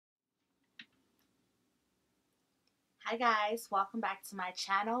Hi guys, welcome back to my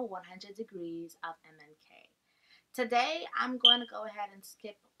channel 100 Degrees of MNK. Today I'm going to go ahead and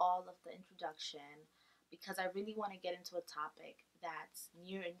skip all of the introduction because I really want to get into a topic that's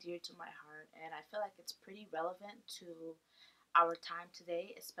near and dear to my heart, and I feel like it's pretty relevant to our time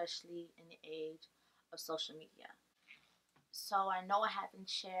today, especially in the age of social media. So I know I haven't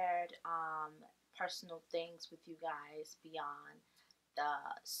shared personal things with you guys beyond the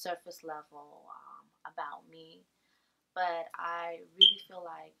surface level about me, but I really feel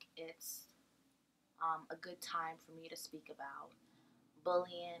like it's a good time for me to speak about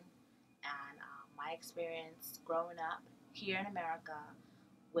bullying and my experience growing up here in America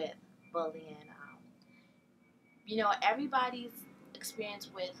with bullying. Everybody's experience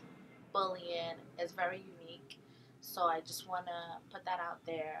with bullying is very unique, so I just want to put that out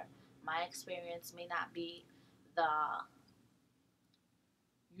there. My experience may not be the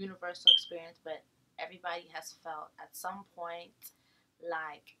universal experience, but everybody has felt at some point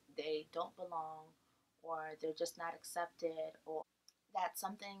like they don't belong, or they're just not accepted, or that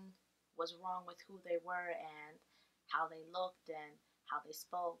something was wrong with who they were and how they looked and how they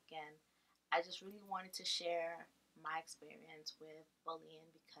spoke. And I just really wanted to share my experience with bullying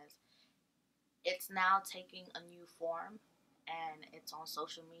because it's now taking a new form and it's on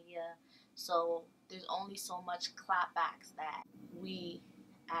social media. So there's only so much clapbacks that we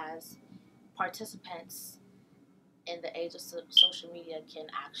as participants in the age of social media can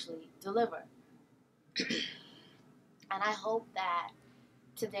actually deliver. And I hope that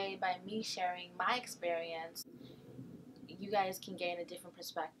today, by me sharing my experience, you guys can gain a different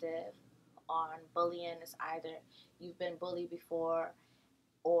perspective on bullying. It's either you've been bullied before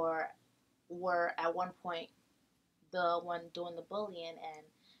or were at one point the one doing the bullying, and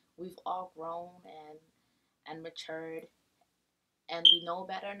we've all grown and matured, and we know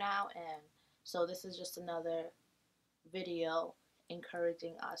better now. And so this is just another video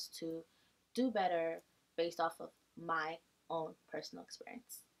encouraging us to do better based off of my own personal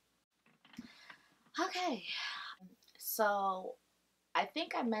experience. Okay, so I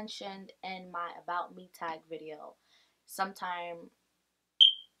think I mentioned in my About Me tag video sometime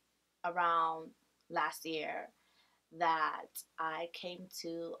around last year that I came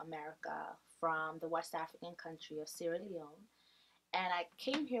to America from the West African country of Sierra Leone, and I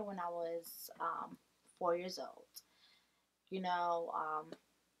came here when I was 4 years old.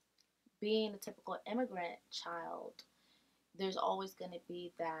 Being a typical immigrant child, there's always going to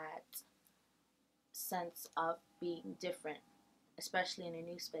be that sense of being different, especially in a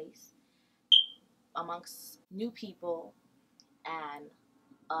new space, amongst new people and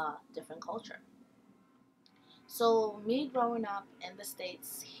a different culture. So me growing up in the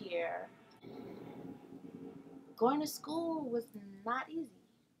States here, going to school was not easy.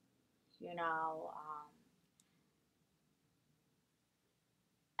 You know,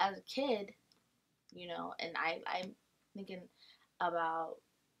 as a kid, and I'm thinking about,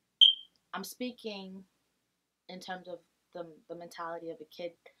 I'm speaking in terms of the mentality of a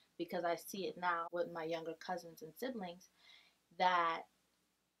kid because I see it now with my younger cousins and siblings, that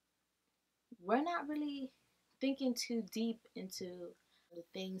we're not really thinking too deep into the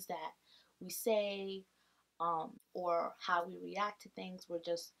things that we say, or how we react to things. We're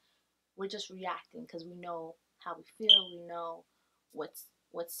just reacting because we know how we feel. We know what's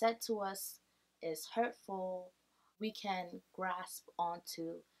said to us is hurtful. We can grasp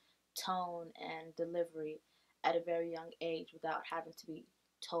onto tone and delivery at a very young age without having to be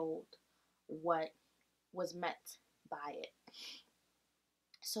told what was meant by it.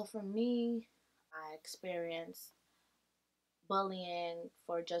 So for me, I experienced bullying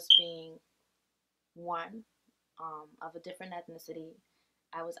for just being one, of a different ethnicity.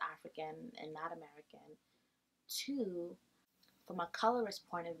 I was African and not American. Two, from a colorist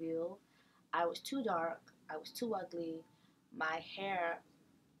point of view, I was too dark, I was too ugly, my hair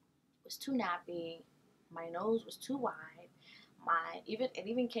was too nappy, my nose was too wide, it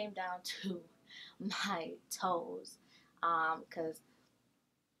even came down to my toes, because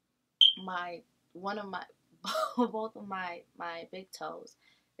my one of my both of my big toes,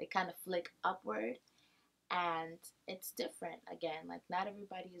 they kind of flick upward, and it's different. Again, like, not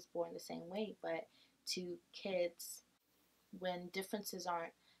everybody is born the same way, but to kids, when differences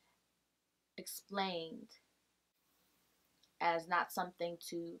aren't explained as not something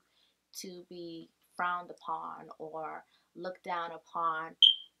to be frowned upon or looked down upon,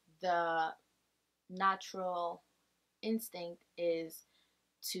 the natural instinct is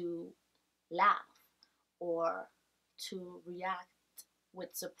to laugh or to react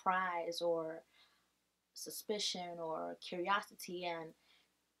with surprise or suspicion or curiosity, and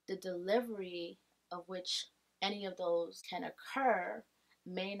the delivery of which any of those can occur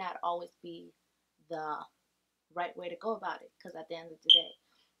may not always be the right way to go about it, because at the end of the day,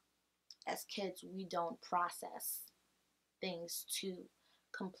 as kids, we don't process things too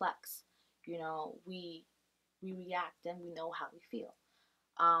complex. You know, we react and we know how we feel.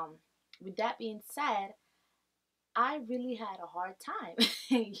 Um, with that being said, I really had a hard time,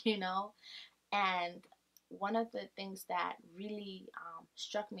 you know, and one of the things that really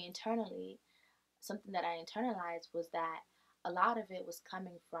struck me internally, something that I internalized, was that a lot of it was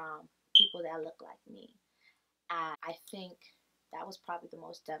coming from people that look like me. And I think that was probably the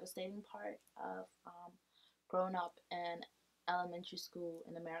most devastating part of growing up in elementary school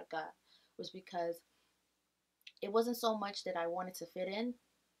in America, was because it wasn't so much that I wanted to fit in,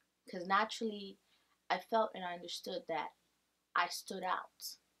 because naturally I felt and I understood that I stood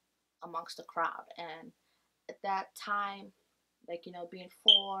out amongst the crowd. And at that time, like, you know, being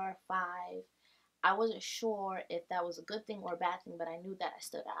 4, 5, I wasn't sure if that was a good thing or a bad thing, but I knew that I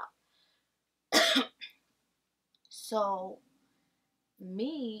stood out. So,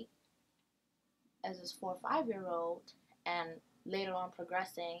 me as this 4 or 5 year old, and later on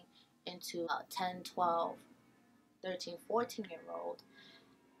progressing into a 10, 12, 13, 14 year old,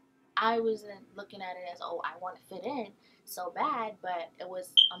 I wasn't looking at it as, oh, I want to fit in so bad, but it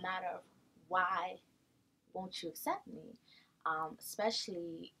was a matter of, why won't you accept me?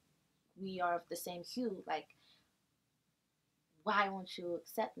 Especially, we are of the same hue. Like, why won't you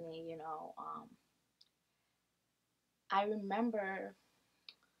accept me? You know, I remember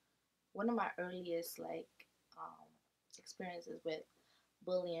one of my earliest um, experiences with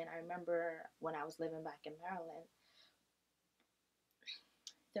bullying. I remember when I was living back in Maryland,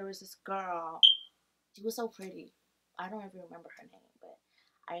 there was this girl. She was so pretty. I don't even remember her name, but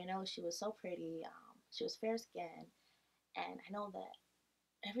I know she was so pretty. She was fair skinned, and I know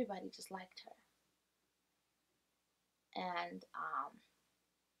that everybody just liked her. And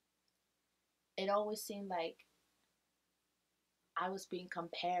it always seemed like I was being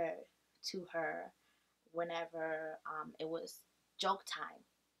compared to her whenever it was joke time,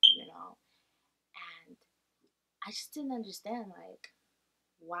 you know. And I just didn't understand, like,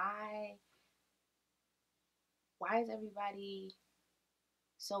 why why is everybody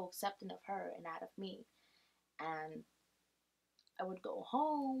so accepting of her and not of me? And I would go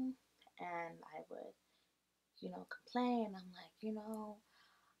home and I would, complain. I'm like, um,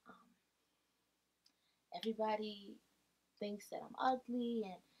 everybody thinks that I'm ugly,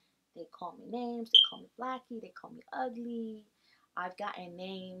 and they call me names. They call me Blackie. They call me ugly. I've gotten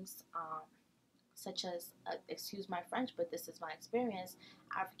names such as, excuse my French, but this is my experience,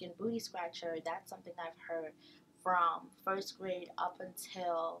 African booty scratcher. That's something I've heard from first grade up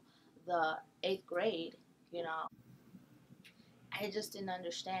until the 8th grade. You know, I just didn't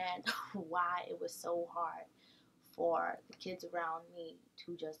understand why it was so hard for the kids around me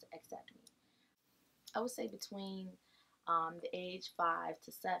to just accept me. I would say between the age 5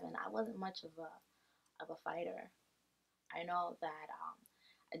 to 7, I wasn't much of a fighter. I know that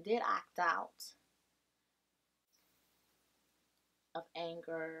I did act out of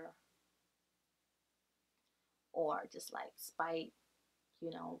anger or just like spite.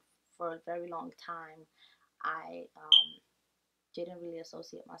 For a very long time, I didn't really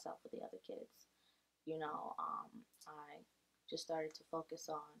associate myself with the other kids. I just started to focus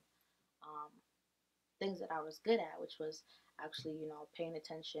on um, things that I was good at, which was actually, paying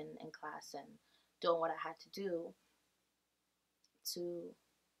attention in class and doing what I had to do to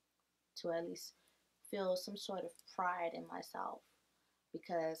at least feel some sort of pride in myself,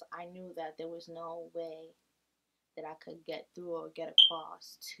 because I knew that there was no way that I could get through or get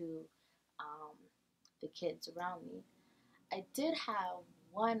across to um, the kids around me. I did have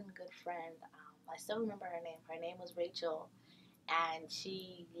one good friend. I still remember her name. Her name was Rachel, and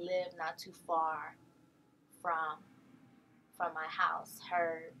she lived not too far from my house.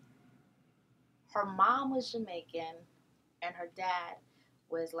 Her mom was Jamaican, and her dad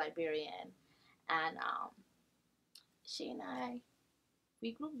was Liberian, and she and I,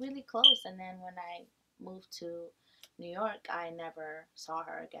 we grew really close. And then when I moved to New York, I never saw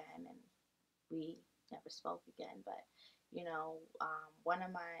her again, and we never spoke again. But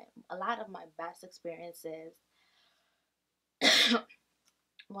a lot of my best experiences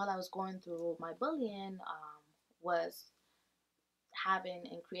while I was going through my bullying was having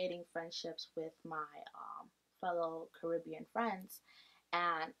and creating friendships with my fellow Caribbean friends.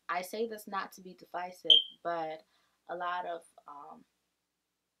 And I say this not to be divisive, but a lot of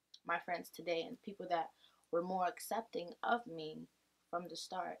my friends today and people that were more accepting of me from the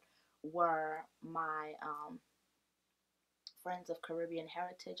start were my friends of Caribbean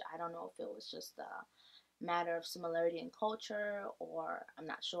heritage. I don't know if it was just matter of similarity in culture, or I'm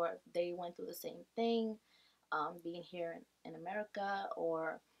not sure if they went through the same thing, being here in America,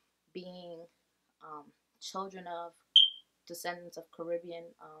 or being um, children of descendants of Caribbean,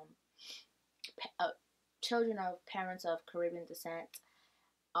 children of parents of Caribbean descent.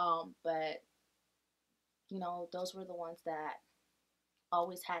 But those were the ones that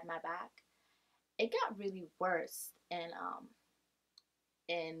always had my back. It got really worse in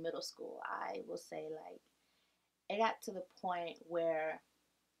middle school. I will say, like, it got to the point where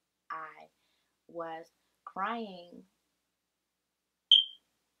I was crying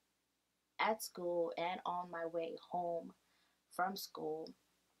at school and on my way home from school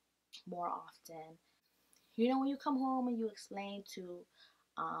more often. When you come home and you explain to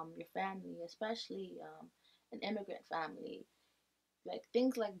your family, especially an immigrant family, like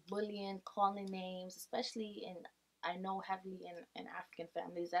things like bullying, calling names, especially I know heavily in African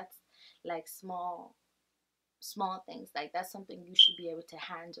families, that's like small things. Like, that's something you should be able to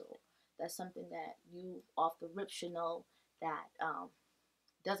handle. That's something that you off the rip should know that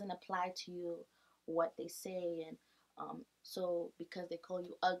doesn't apply to you, what they say. And so because they call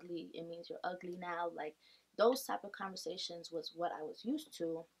you ugly, it means you're ugly now. Like, those type of conversations was what I was used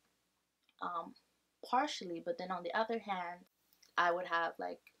to, partially. But then on the other hand, I would have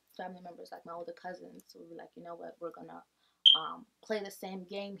like family members, like my older cousins, who would be like, you know what, we're gonna play the same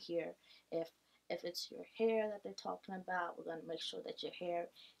game here. If it's your hair that they're talking about, we're gonna make sure that your hair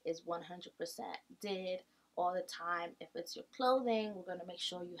is 100% did all the time. If it's your clothing, we're gonna make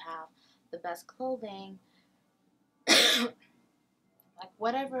sure you have the best clothing. Like,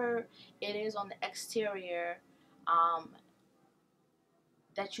 whatever it is on the exterior, um,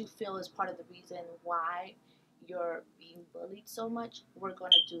 that you feel is part of the reason why you're being bullied so much, we're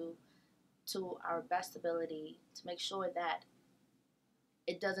gonna do to our best ability to make sure that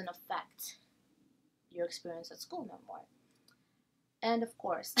it doesn't affect your experience at school no more. And of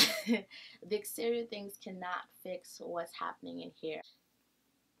course, the exterior things cannot fix what's happening in here.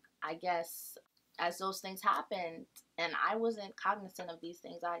 I guess as those things happened and I wasn't cognizant of these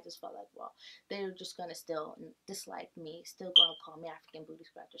things, I just felt like, well, they're just gonna still dislike me, still gonna call me African booty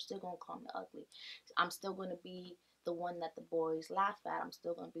scratcher, still gonna call me ugly. I'm still gonna be the one that the boys laugh at. I'm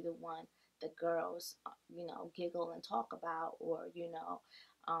still gonna be the one the girls, giggle and talk about, or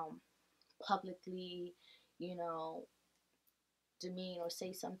publicly, you know, demean or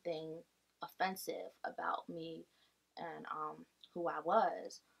say something offensive about me and who I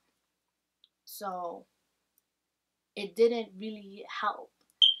was. So it didn't really help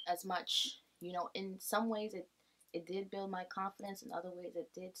as much. In some ways it did build my confidence. In other ways, it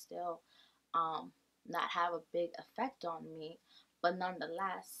did still not have a big effect on me. But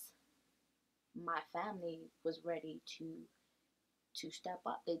nonetheless, my family was ready to step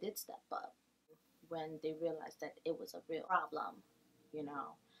up. They did step up when they realized that it was a real problem. You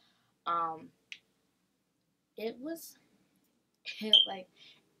know, um, it was like,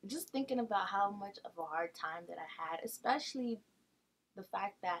 just thinking about how much of a hard time that I had, especially the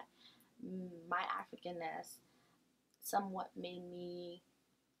fact that my Africanness somewhat made me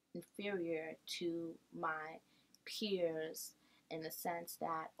inferior to my peers, in the sense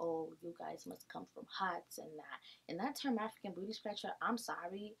that, oh, you guys must come from huts. And that term, African booty scratcher, I'm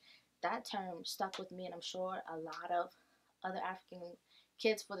sorry, that term stuck with me, and I'm sure a lot of other African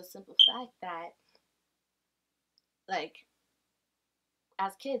kids, for the simple fact that, like,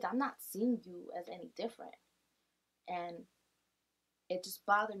 as kids, I'm not seeing you as any different. And it just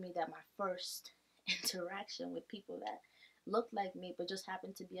bothered me that my first interaction with people that looked like me but just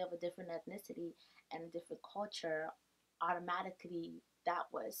happened to be of a different ethnicity and a different culture, automatically that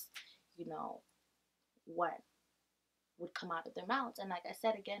was, what would come out of their mouths. And like I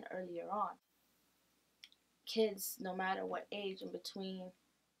said again earlier on, kids, no matter what age, in between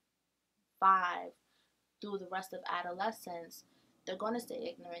 5 through the rest of adolescence, they're going to say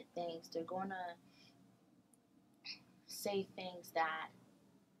ignorant things. They're going to say things that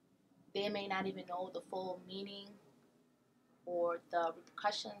they may not even know the full meaning or the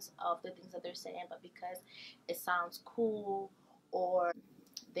repercussions of the things that they're saying, but because it sounds cool, or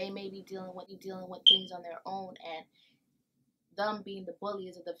they may be dealing with things on their own, and them being the bully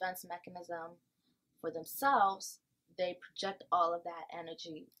is a defense mechanism for themselves, they project all of that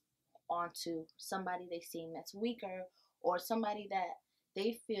energy onto somebody they see that's weaker, or somebody that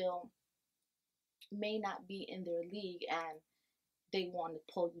they feel may not be in their league, and they want to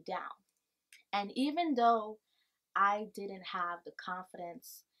pull you down. And even though I didn't have the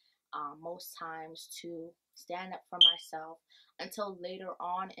confidence most times to stand up for myself until later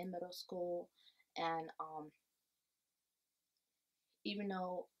on in middle school, and even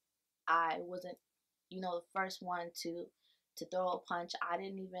though I wasn't the first one to throw a punch. I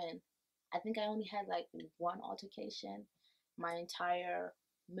think I only had like one altercation my entire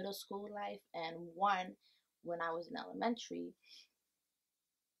middle school life, and one when I was in elementary.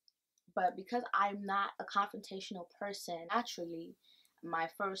 But because I'm not a confrontational person naturally, my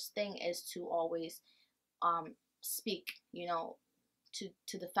first thing is to always speak,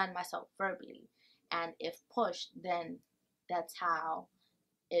 to defend myself verbally. And if pushed, then that's how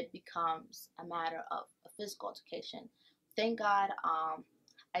it becomes a matter of a physical altercation. Thank God,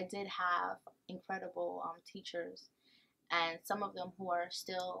 I did have incredible teachers, and some of them who are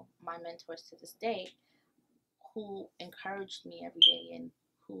still my mentors to this day, who encouraged me every day and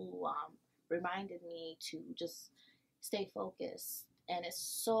who reminded me to just stay focused. And it's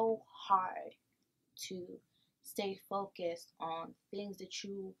so hard to stay focused on things that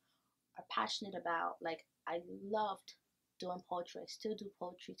you are passionate about. Like, I loved doing poetry. I still do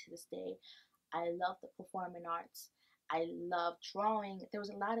poetry to this day. I love the performing arts. I love drawing. There was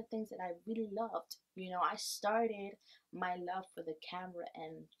a lot of things that I really loved. I started my love for the camera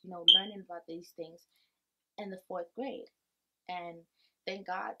and, learning about these things in the fourth grade. And thank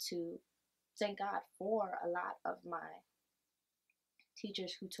God to thank God for a lot of my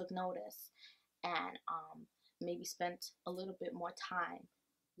teachers who took notice and maybe spent a little bit more time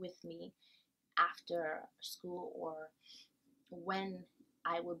with me after school, or when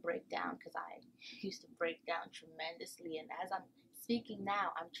I would break down, because I used to break down tremendously. And as I'm speaking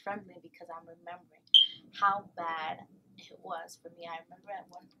now, I'm trembling because I'm remembering how bad it was for me. I remember at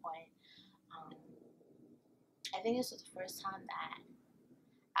one point, I think this was the first time that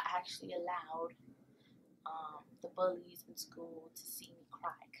I actually allowed the bullies in school to see me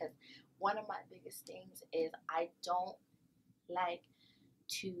cry. Because one of my biggest things is I don't like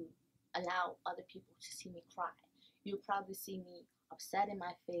to allow other people to see me cry. You'll probably see me upset in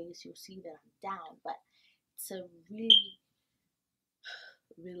my face. You'll see that I'm down. But to really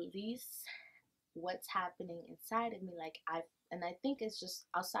release what's happening inside of me, and I think it's just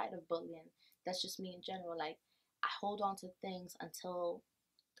outside of bullying. That's just me in general. Like, I hold on to things until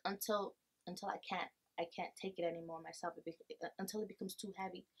I can't take it anymore myself. Until it becomes too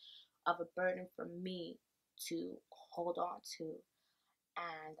heavy of a burden for me to hold on to.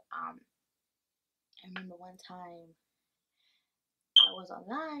 And I remember one time I was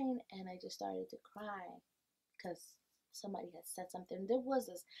online and I just started to cry because somebody had said something. There was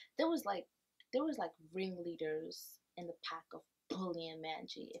like ringleaders in the pack of bullying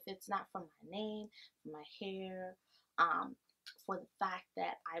Manji. If it's not for my name, for my hair, for the fact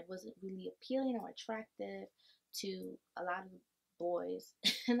that I wasn't really appealing or attractive to a lot of boys.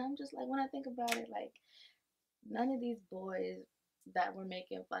 And I'm just like, when I think about it, like, none of these boys that were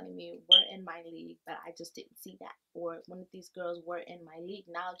making fun of me were in my league, but I just didn't see that. Or one of these girls were in my league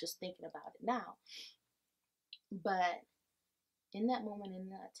now, just thinking about it now. But in that moment, in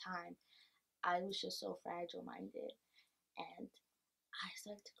that time, I was just so fragile minded, and I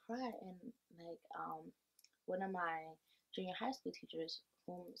started to cry. And like, one of my junior high school teachers,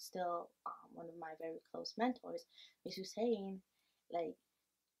 whom still one of my very close mentors, was just saying, like,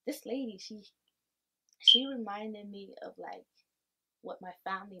 this lady, she reminded me of like what my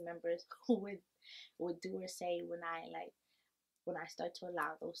family members would do or say when I start to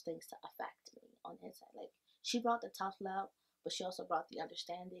allow those things to affect me on the inside. Like, she brought the tough love, but she also brought the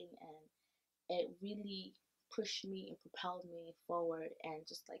understanding, and it really pushed me and propelled me forward. And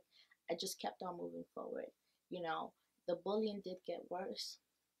just like, I just kept on moving forward. The bullying did get worse,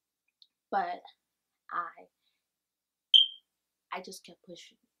 but I I just kept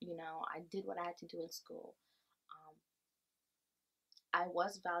pushing. I did what I had to do in school. Um, I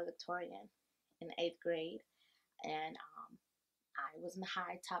was valedictorian in 8th grade, and I was in the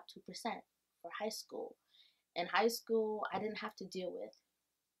high top 2% for high school. In high school, I didn't have to deal with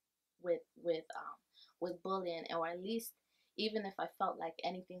with um, with bullying, or at least, even if I felt like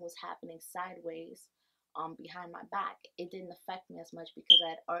anything was happening sideways, behind my back, it didn't affect me as much because I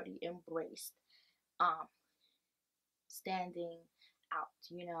had already embraced um, standing out.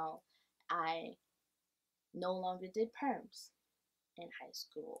 I no longer did perms in high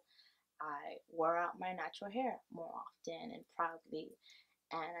school. I wore out my natural hair more often and proudly,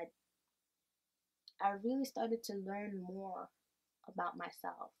 and I really started to learn more about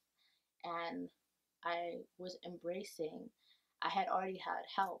myself, and I was embracing. I had already had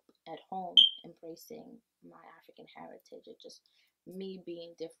help at home embracing my African heritage. It just me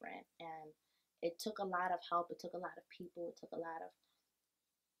being different, and it took a lot of help. It took a lot of people. It took a lot of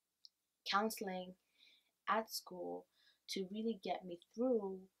counseling at school to really get me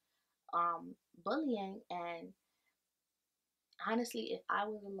through bullying. And honestly, if I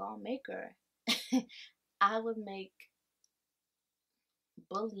was a lawmaker, I would make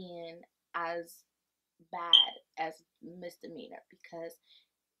bullying as bad as misdemeanor, because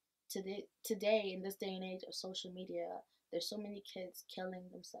today in this day and age of social media, there's so many kids killing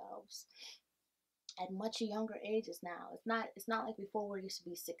themselves at much younger ages now. It's not like before where it used to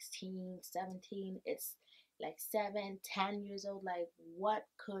be 16, 17. It's like 7, 10 years old. Like, what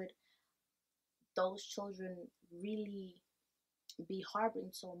could those children really be harboring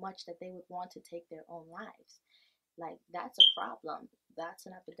so much that they would want to take their own lives? Like, that's a problem. That's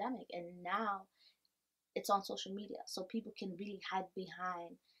an epidemic. And now it's on social media, so people can really hide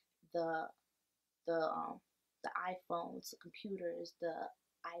behind the the um, the iPhones, the computers, the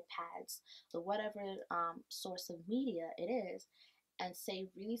iPads, the whatever source of media it is, and say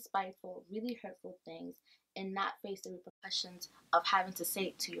really spiteful, really hurtful things, and not face the repercussions of having to say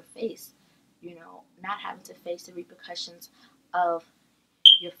it to your face. Not having to face the repercussions of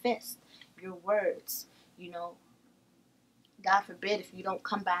your fist, your words. You know, God forbid if you don't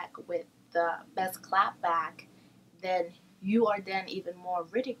come back with the best clap back, then you are then even more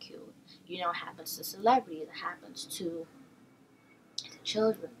ridiculed. It happens to celebrities, it happens to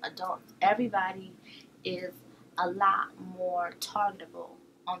children, adults. Everybody is a lot more targetable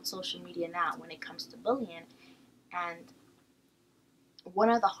on social media now when it comes to bullying. And one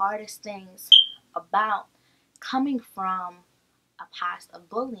of the hardest things about coming from a past of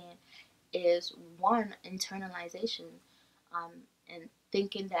bullying is, one, internalization, um, and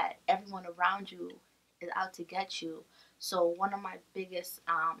thinking that everyone around you is out to get you. So one of my biggest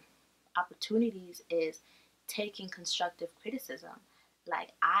opportunities is taking constructive criticism.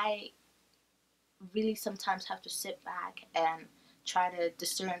 Like, I really sometimes have to sit back and try to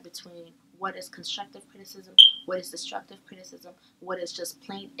discern between what is constructive criticism, what is destructive criticism, what is just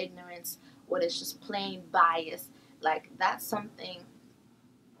plain ignorance, what is just plain bias. Like, that's something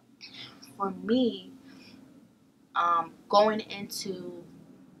for me, going into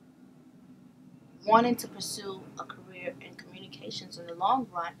wanting to pursue a career in communications in the long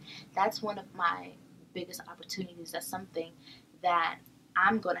run. That's one of my biggest opportunities. That's something that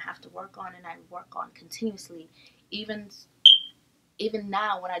I'm going to have to work on, and I work on continuously, even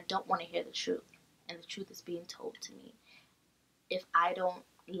now when I don't want to hear the truth and the truth is being told to me. If I don't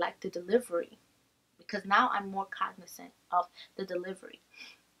like the delivery, because now I'm more cognizant of the delivery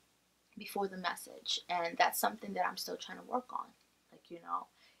before the message, and that's something that I'm still trying to work on. Like,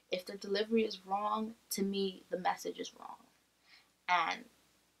 if the delivery is wrong, to me the message is wrong. And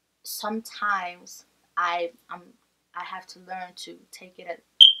sometimes I have to learn to take it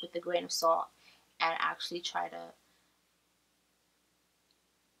with a grain of salt and actually try to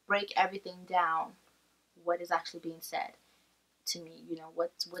break everything down, what is actually being said to me.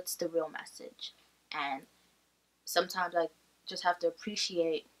 What's the real message. And sometimes I just have to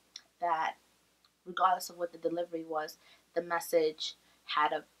appreciate that regardless of what the delivery was, the message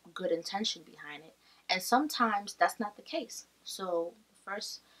had a good intention behind it. And sometimes that's not the case. So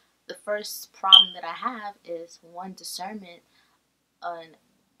the first problem that I have is, one, discernment, and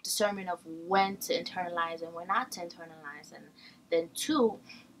discernment of when to internalize and when not to internalize. And then two,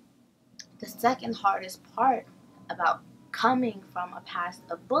 the second hardest part about coming from a past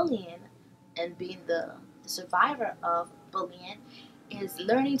of bullying and being the survivor of bullying is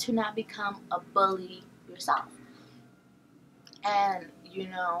learning to not become a bully yourself. And,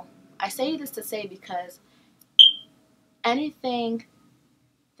 I say this to say, because anything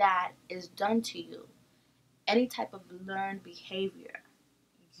that is done to you, any type of learned behavior,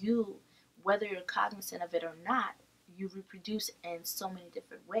 you, whether you're cognizant of it or not, you reproduce in so many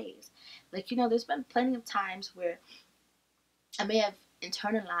different ways. Like, there's been plenty of times where I may have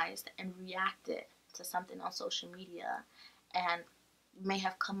internalized and reacted to something on social media and may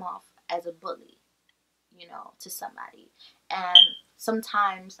have come off as a bully, to somebody. And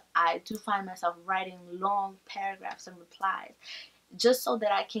sometimes I do find myself writing long paragraphs and replies just so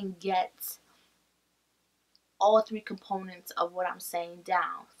that I can get all three components of what I'm saying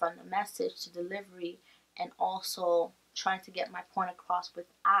down, from the message to delivery, and also trying to get my point across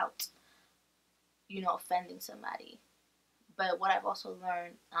without, offending somebody. But what I've also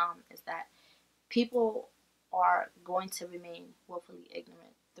learned is that people are going to remain willfully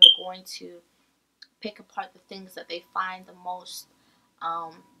ignorant. They're going to pick apart the things that they find the most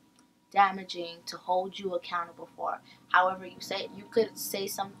um, damaging to hold you accountable for. However you say it, you could say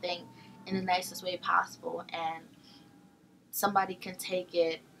something in the nicest way possible, and somebody can take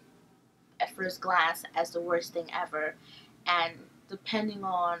it at first glance as the worst thing ever. And depending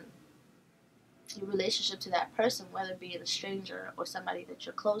on your relationship to that person, whether it be a stranger or somebody that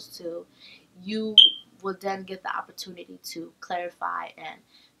you're close to, you will then get the opportunity to clarify and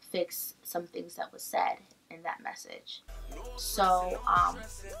fix some things that was said in that message. So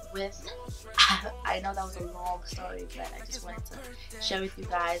with I know that was a long story, but I just wanted to share with you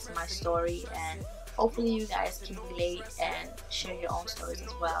guys my story, and hopefully you guys can relate and share your own stories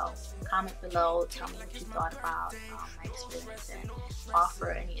as well. Comment below, tell me what you thought about my experience, and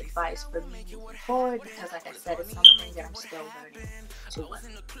offer any advice for me moving forward, because like I said, it's something that I'm still learning to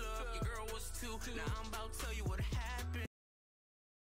learn.